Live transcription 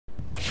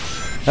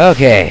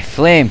Okay,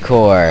 Flame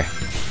Core.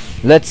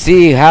 Let's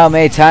see how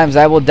many times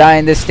I will die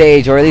in this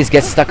stage, or at least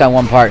get stuck on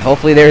one part.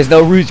 Hopefully there is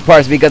no Rouge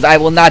parts, because I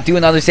will not do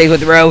another stage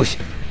with Rouge.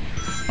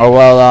 Or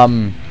well,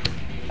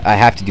 I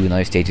have to do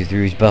another stage with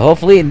Rouge, but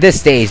hopefully in this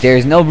stage there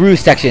is no Rouge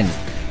section.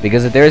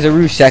 Because if there is a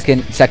Rouge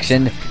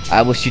section,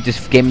 I will shoot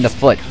this game in the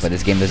foot. But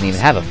this game doesn't even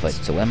have a foot,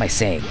 so what am I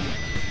saying?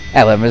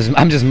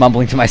 I'm just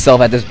mumbling to myself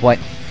at this point.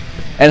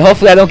 And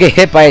hopefully I don't get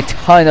hit by a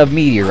ton of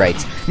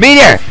meteorites.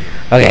 Meteor!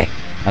 Okay,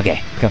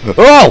 okay.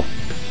 Oh!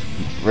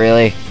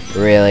 Really?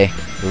 Really?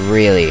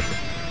 Really?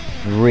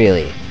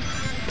 Really?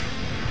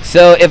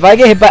 So if I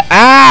get hit by...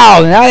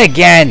 Ow! Not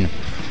again!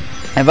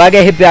 If I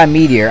get hit by a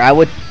meteor, I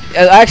would...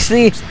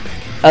 actually,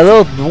 a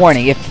little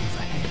warning.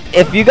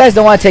 If you guys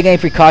don't want to take any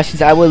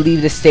precautions, I will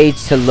leave the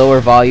stage to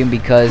lower volume,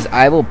 because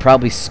I will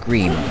probably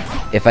scream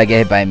if I get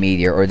hit by a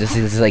meteor, or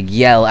just like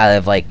yell out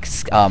of like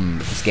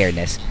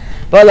scaredness.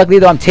 But luckily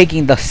though, I'm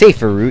taking the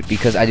safer route,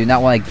 because I do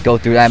not want to go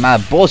through that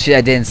amount of bullshit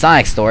I did in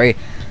Sonic Story.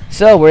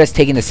 So we're just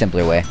taking the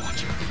simpler way.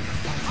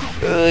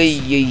 Oh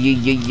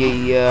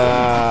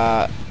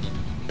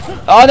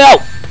no!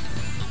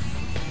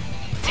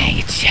 Dang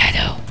it,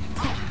 Shadow.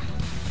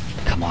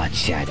 Come on,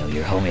 Shadow,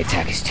 your homing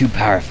attack is too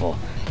powerful.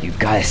 You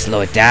gotta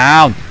slow it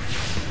down.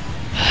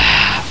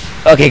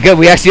 Okay, good.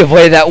 We actually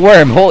avoided that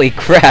worm. Holy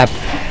crap.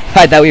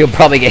 I thought we would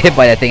probably get hit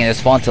by that thing and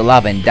just fall into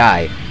lava and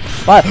die.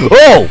 What?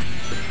 Oh!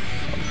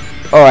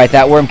 Alright,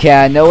 that worm came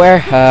out of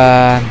nowhere.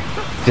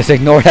 Just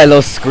ignore that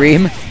little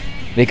scream,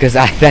 because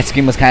that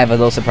scream was kind of a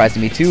little surprise to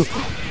me too.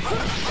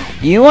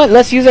 You know what?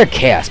 Let's use our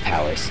chaos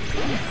powers.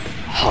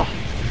 Oh.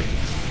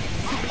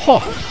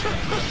 Oh.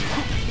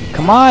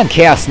 Come on,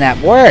 Chaos Snap,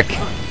 work!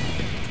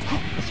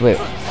 Wait,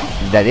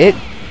 is that it?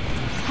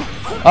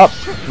 Oh,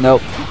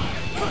 nope.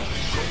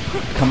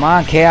 Come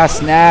on, Chaos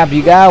Snap,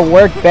 you gotta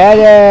work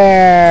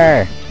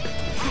better!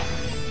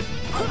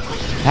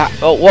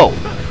 Oh, whoa!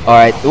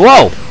 Alright,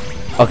 whoa!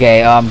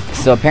 Okay,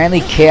 so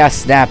apparently Chaos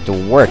Snap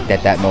worked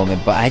at that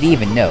moment, but I didn't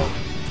even know.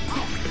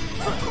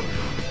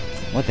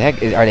 What the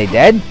heck? Are they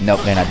dead?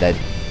 Nope, they're not dead.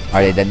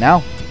 Are they dead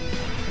now?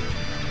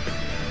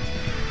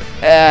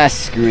 Ah,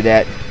 screw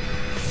that.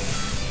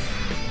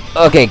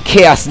 Okay,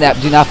 Chaos Snap,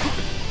 do not...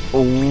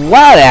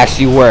 Wow, that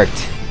actually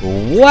worked.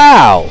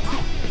 Wow!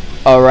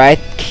 Alright,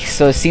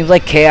 so it seems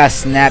like Chaos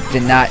Snap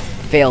did not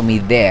fail me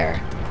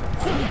there.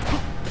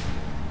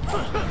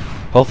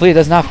 Hopefully it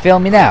does not fail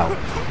me now.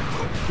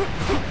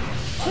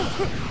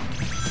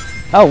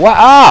 Oh,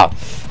 wow!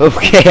 Oh!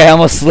 Okay, I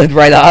almost slid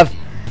right off.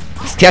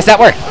 Chaos Snap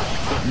work!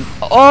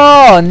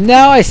 Oh,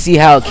 now I see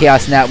how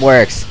Chaos Snap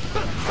works.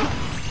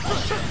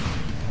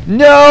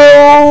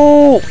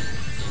 No!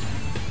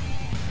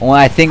 When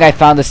I think I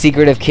found the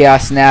secret of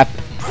Chaos Snap,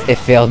 it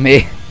failed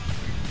me.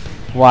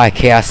 Why,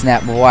 Chaos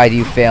Snap? Why do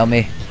you fail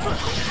me?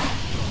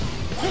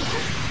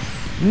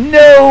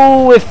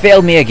 No! It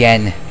failed me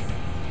again.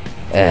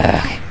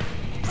 Ugh.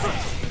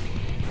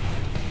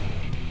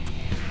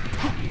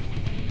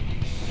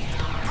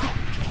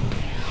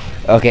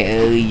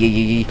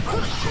 Okay.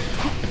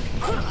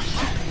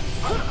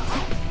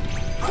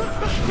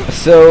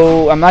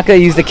 So, I'm not going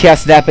to use the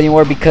Chaos Snap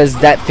anymore, because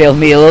that failed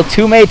me a little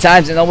too many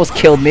times and almost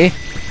killed me.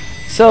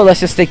 So, let's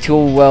just stick to,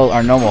 well,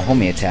 our normal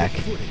homing attack.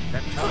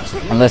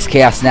 Unless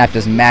Chaos Snap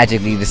just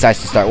magically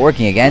decides to start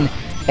working again.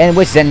 And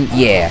which then,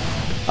 yeah.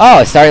 Oh,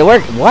 it started to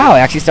work. Wow, it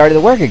actually started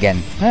to work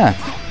again. Huh.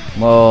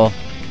 Well,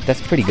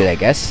 that's pretty good, I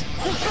guess.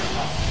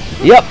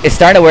 Yup, it's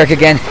starting to work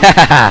again.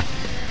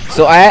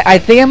 So, I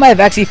think I might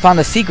have actually found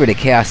the secret of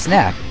Chaos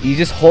Snap. You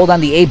just hold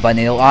on the A button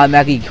and it'll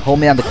automatically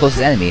home in on the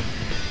closest enemy.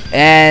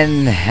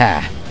 And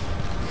that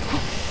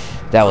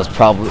was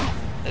probably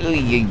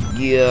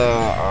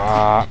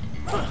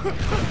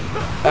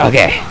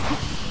okay.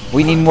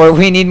 We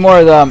need more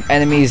of the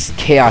enemy's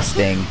chaos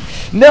thing.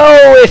 No,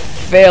 it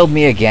failed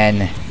me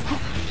again.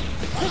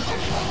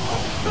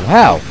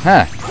 Wow,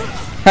 huh?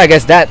 I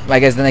guess then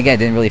again it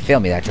didn't really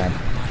fail me that time.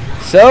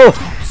 So,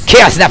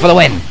 Chaos Snap for the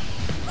win.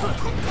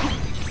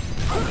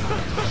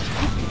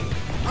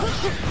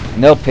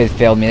 Nope, it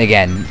failed me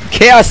again.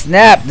 Chaos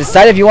Snap,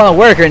 decide if you want to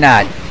work or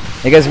not.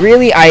 Because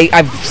really,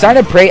 I'm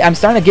starting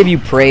to give you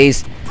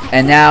praise,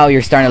 and now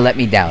you're starting to let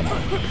me down.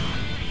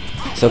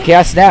 So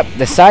Chaos Snap,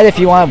 decide if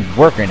you want to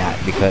work or not,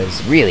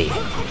 because really,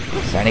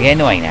 it's starting to get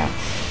annoying now.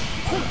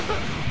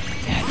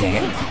 Ah, dang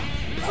it.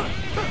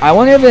 I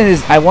wonder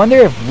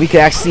if we could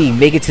actually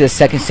make it to the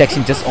second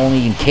section just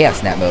only in Chaos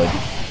Snap mode.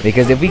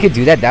 Because if we could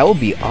do that, that would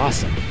be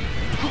awesome.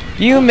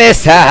 You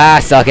missed,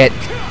 haha, suck it.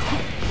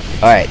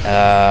 Alright,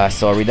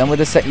 so are we done with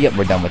this? Yep,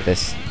 we're done with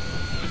this.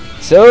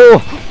 So,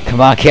 come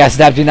on, Chaos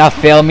Snap, do not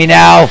fail me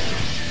now.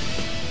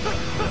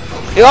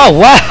 Oh,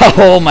 wow!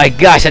 Oh my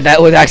gosh,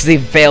 that would actually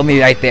fail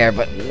me right there.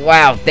 But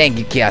wow, thank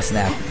you, Chaos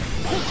Snap.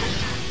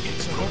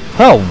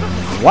 Oh,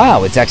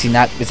 wow, it's actually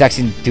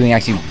doing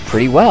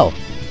pretty well.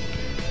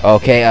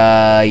 Okay,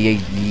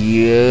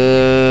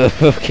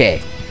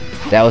 okay.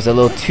 That was a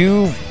little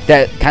too,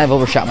 that kind of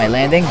overshot my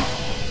landing.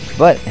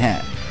 But,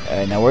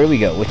 now where do we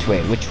go? Which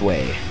way? Which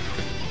way?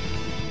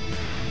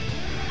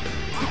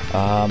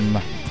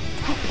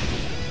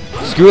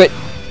 Screw it.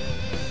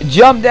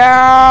 Jump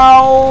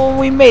down!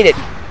 We made it!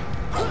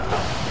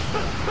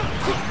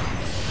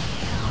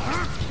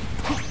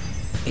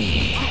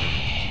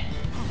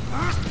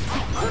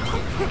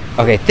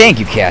 Okay, thank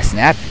you, Chaos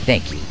Snap.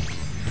 Thank you.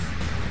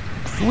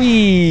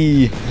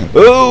 Whee!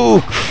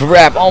 Oh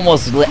crap!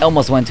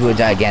 Almost went to a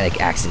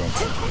gigantic accident.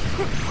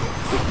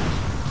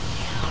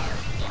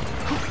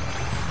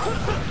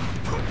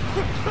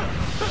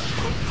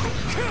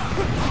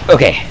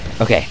 Okay,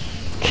 okay.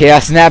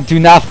 Chaos Snap, do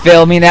not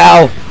fail me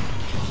now.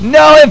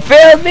 No, it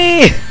failed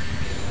me.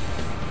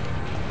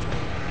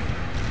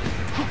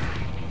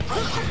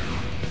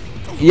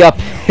 Yup,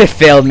 it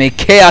failed me.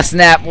 Chaos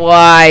Snap,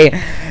 why?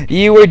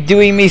 You were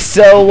doing me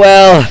so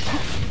well.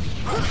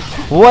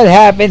 What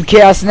happened,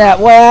 Chaos Snap?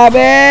 What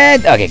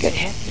happened? Okay, good.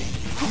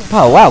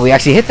 Oh, wow, we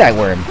actually hit that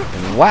worm.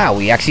 Wow,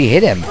 we actually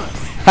hit him.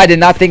 I did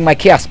not think my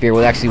Chaos Spear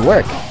would actually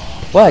work.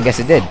 Well, I guess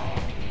it did.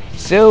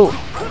 So,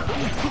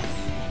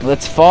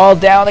 let's fall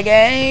down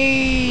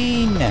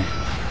again.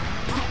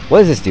 What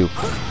does this do?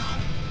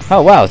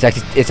 Oh, wow, it's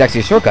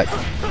actually a shortcut.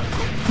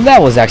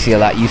 That was actually a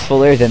lot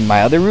usefuler than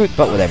my other route,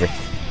 but whatever.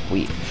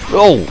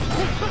 Oh!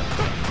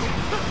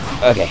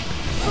 Okay.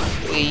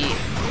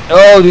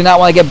 Oh, do not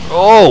want to get...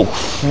 Oh,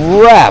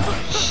 crap.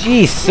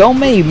 Jeez, so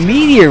many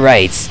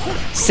meteorites.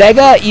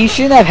 Sega, you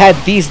shouldn't have had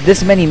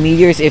this many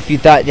meteors if you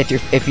thought that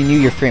if you knew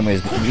your frame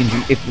rate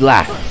was...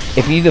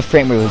 If you knew the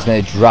frame rate was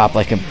going to drop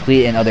like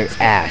complete and utter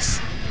ass.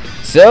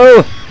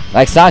 So,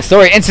 like Sonic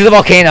Story, into the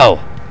volcano.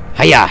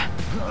 Hiya.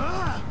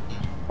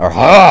 Or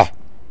ha.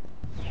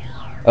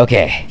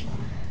 Okay.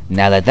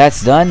 Now that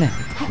that's done,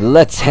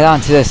 let's head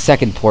on to the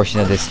second portion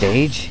of this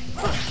stage,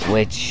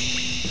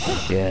 which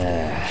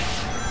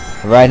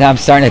right now I'm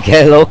starting to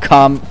get a little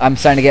calm. I'm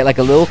starting to get like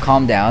a little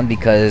calm down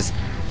because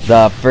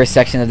the first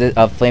section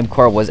of Flame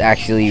Core was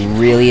actually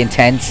really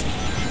intense,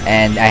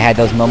 and I had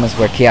those moments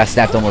where Chaos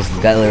Snap almost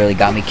literally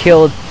got me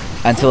killed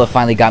until it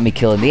finally got me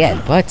killed in the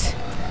end. But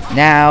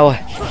now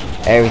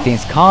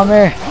everything's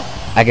calmer.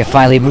 I can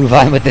finally move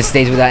on with this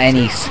stage without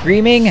any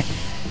screaming.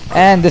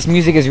 And this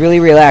music is really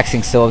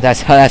relaxing, so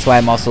that's why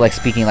I'm also like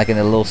speaking like in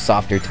a little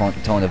softer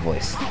tone of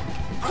voice.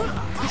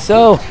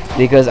 So,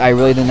 because I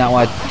really do not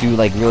want to do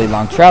like really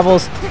long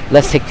travels,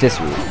 let's take this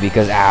route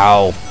because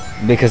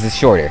because it's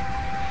shorter.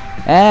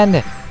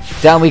 And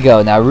down we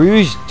go. Now,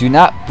 Rouge, do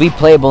not be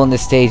playable in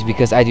this stage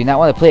because I do not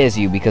want to play as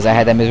you because I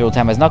had that miserable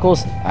time as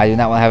Knuckles. I do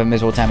not want to have a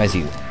miserable time as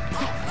you.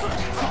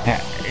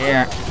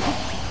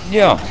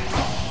 Yeah.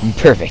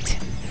 Perfect.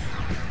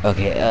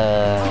 Okay,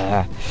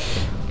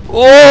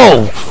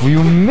 Oh!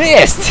 You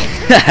missed!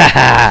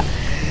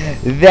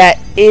 That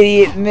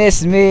idiot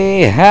missed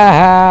me!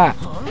 Haha!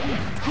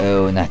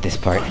 Oh, not this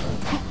part.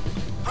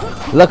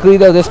 Luckily,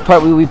 though, this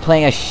part we will be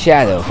playing as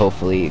Shadow,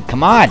 hopefully.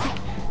 Come on!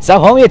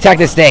 Stop homie attack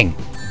this thing!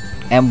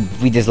 And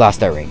we just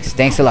lost our rings.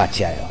 Thanks a lot,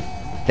 Shadow.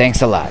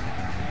 Thanks a lot.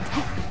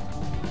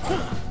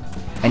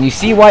 And you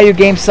see why your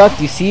game sucked?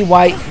 You see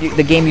why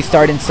the game you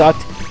started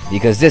sucked?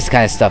 Because this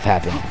kind of stuff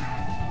happened.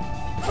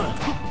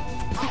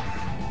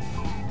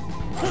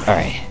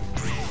 Alright.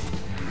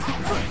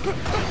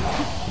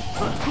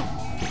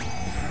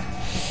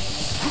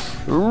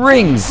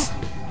 Rings!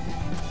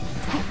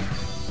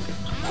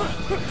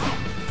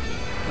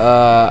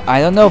 I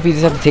don't know if we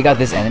just have to take out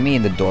this enemy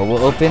and the door will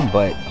open,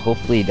 but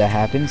hopefully that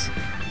happens.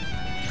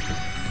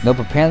 Nope,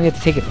 apparently we have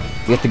to take it.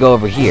 We have to go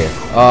over here.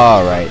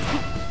 Alright.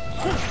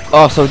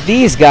 Oh, so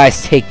these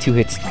guys take 2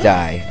 hits to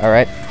die.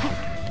 Alright.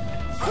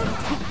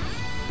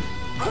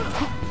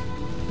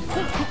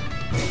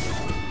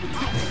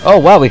 Oh,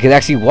 wow, we could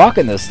actually walk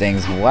in those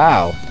things.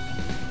 Wow.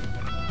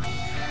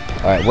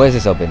 Alright, what does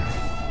this open?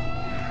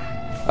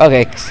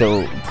 Okay,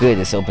 so good,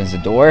 this opens the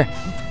door.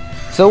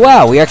 So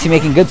wow, we're actually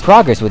making good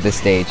progress with this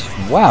stage.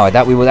 Wow, I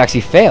thought we would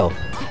actually fail.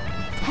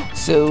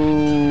 So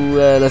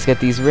let's get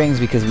these rings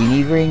because we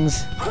need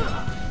rings.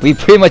 We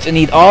pretty much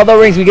need all the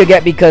rings we could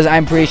get because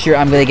I'm pretty sure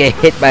I'm gonna get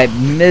hit by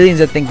millions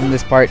of things in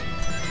this part.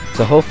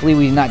 So hopefully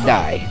we do not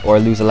die or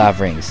lose a lot of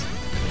rings.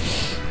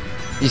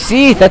 You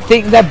see, that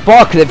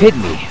ball could have hit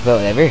me. But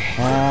whatever.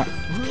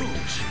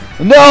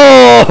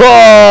 No!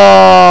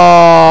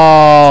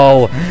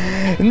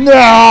 No!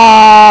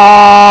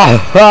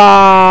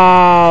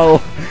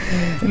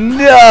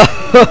 No!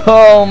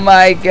 Oh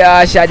my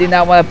gosh, I did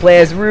not want to play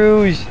as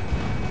Rouge.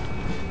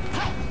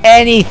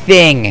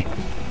 Anything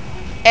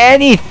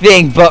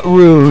but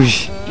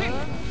Rouge.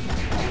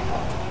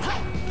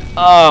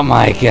 Oh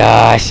my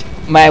gosh.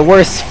 My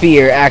worst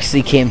fear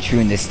actually came true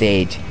in this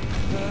stage.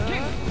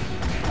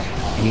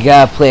 You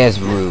gotta play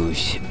as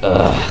Rouge.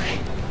 Ugh.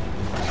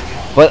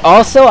 But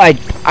also, I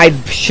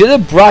should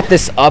have brought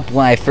this up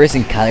when I first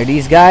encountered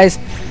these guys.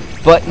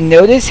 But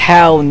notice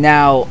how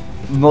now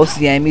most of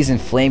the enemies in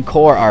Flame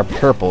Core are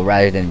purple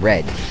rather than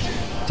red.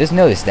 Just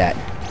notice that.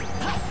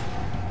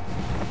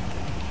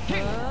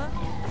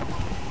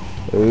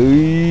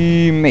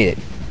 We made it.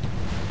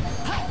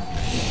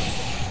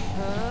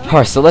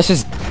 Alright, so let's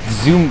just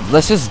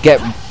get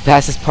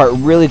past this part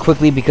really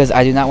quickly because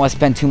I do not want to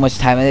spend too much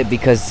time in it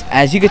because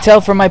as you can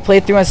tell from my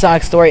playthrough on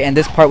Sonic Story and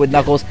this part with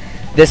Knuckles,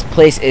 This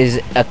place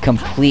is a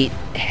complete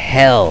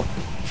hell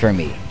for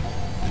me.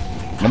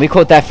 Let me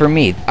quote that for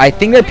me. I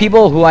think there are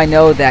people who I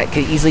know that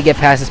could easily get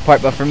past this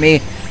part, but for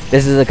me,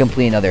 this is a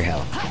complete another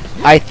hell.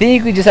 I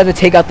think we just have to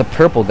take out the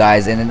purple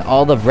guys, and then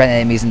all the red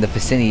enemies in the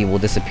vicinity will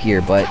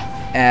disappear, but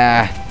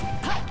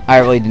I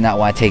really do not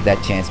want to take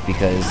that chance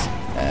because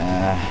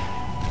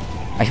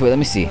actually, wait, let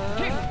me see.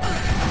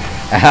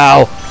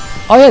 Ow!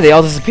 Oh yeah, they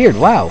all disappeared.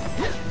 Wow.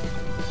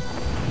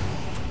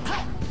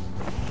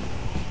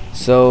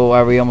 So,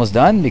 are we almost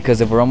done?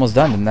 Because if we're almost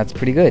done, then that's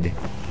pretty good.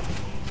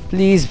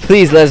 Please,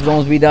 please, let us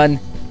almost be done.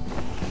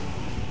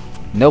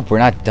 Nope, we're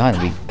not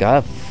done. We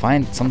gotta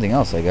find something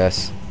else, I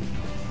guess.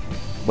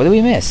 What did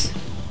we miss?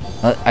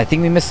 I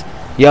think we missed...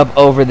 Yup,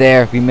 over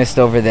there. We missed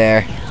over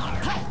there.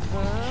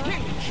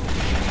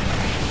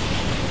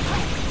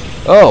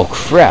 Oh,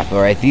 crap.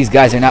 Alright, these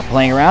guys are not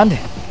playing around.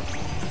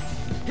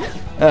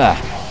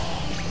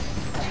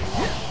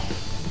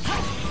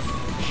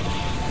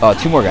 Oh,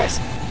 two more guys.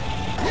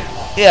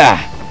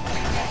 Yeah.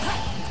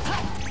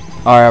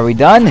 Alright, are we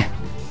done?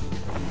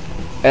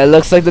 It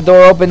looks like the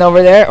door opened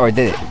over there. Or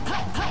did it?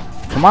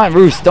 Come on,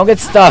 Roost. Don't get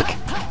stuck.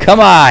 Come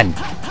on.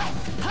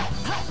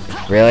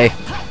 Really?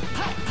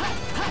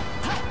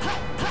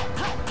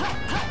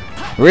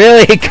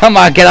 Really? Come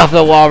on, get off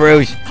the wall,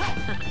 Rouge.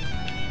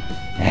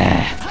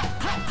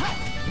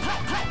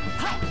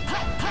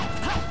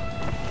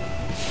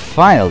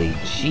 Finally,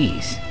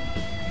 jeez.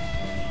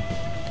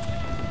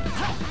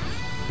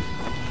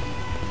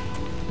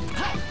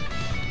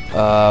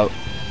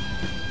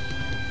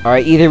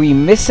 Alright, either we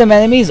missed some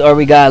enemies or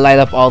we gotta light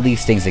up all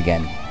these things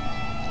again.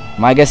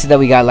 My guess is that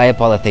we gotta light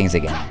up all the things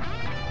again.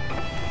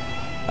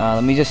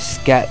 Let me just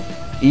scat.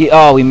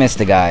 Oh, we missed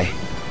a guy.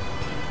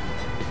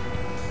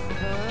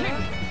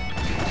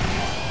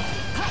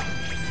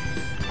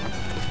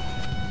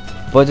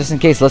 But just in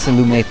case, let's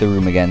illuminate the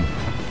room again.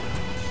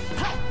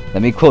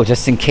 Let me quote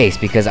just in case,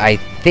 because I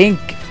think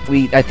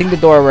the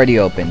door already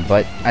opened,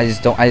 but I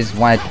just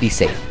want to be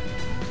safe.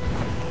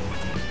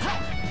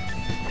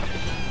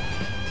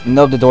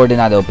 Nope, the door did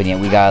not open yet.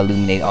 We gotta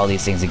illuminate all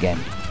these things again.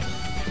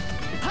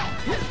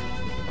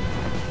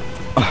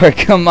 Alright,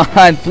 come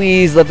on,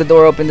 please let the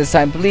door open this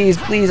time. Please,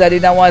 please, I do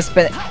not want to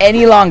spend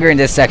any longer in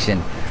this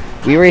section.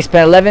 We already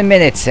spent 11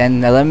 minutes,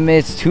 and 11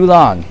 minutes too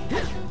long.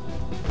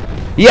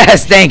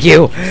 Yes, thank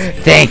you!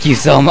 Thank you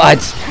so much!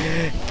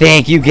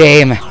 Thank you,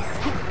 game!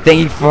 Thank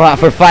you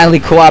for finally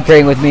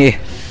cooperating with me.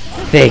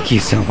 Thank you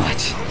so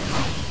much.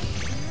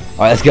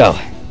 Alright, let's go.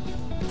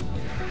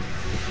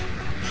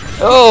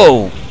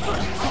 Oh!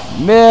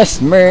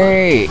 Missed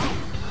me!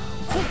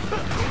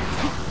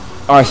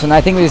 Alright, so now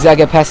I think we just gotta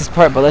get past this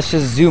part, but let's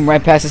just zoom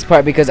right past this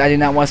part because I do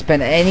not want to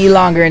spend any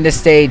longer in this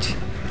stage.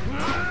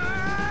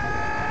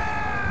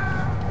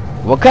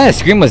 What kind of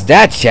scream was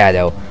that,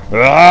 Shadow?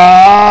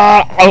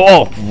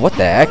 Oh, what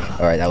the heck?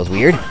 Alright, that was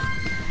weird.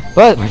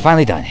 But we're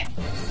finally done.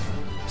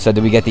 So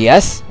did we get the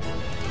S?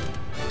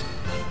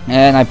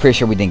 And I'm pretty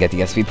sure we didn't get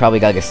the S. We probably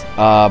got a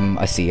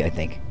C, I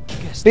think.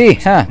 B,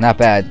 huh, not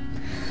bad.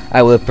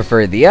 I would have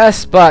preferred the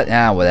S, but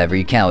whatever.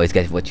 You can't always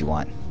get what you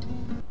want.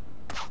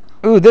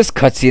 Ooh, this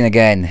cutscene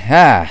again.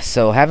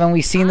 So haven't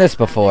we seen this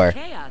before?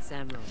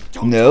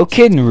 No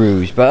kidding,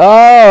 Rouge. But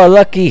oh,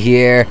 lucky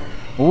here.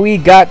 We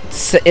got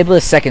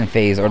Iblis second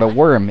phase, or the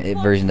worm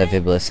version of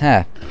Iblis.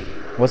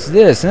 What's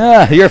this?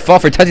 Your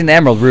fault for touching the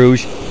emerald,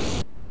 Rouge.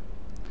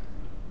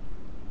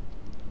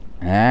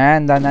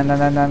 And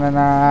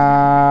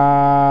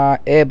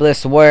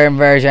Iblis worm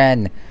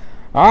version.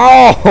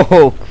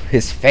 Oh,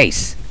 his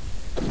face.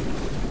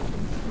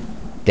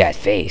 That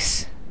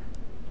face.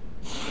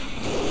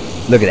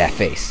 Look at that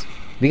face.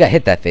 We got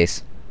hit that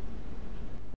face.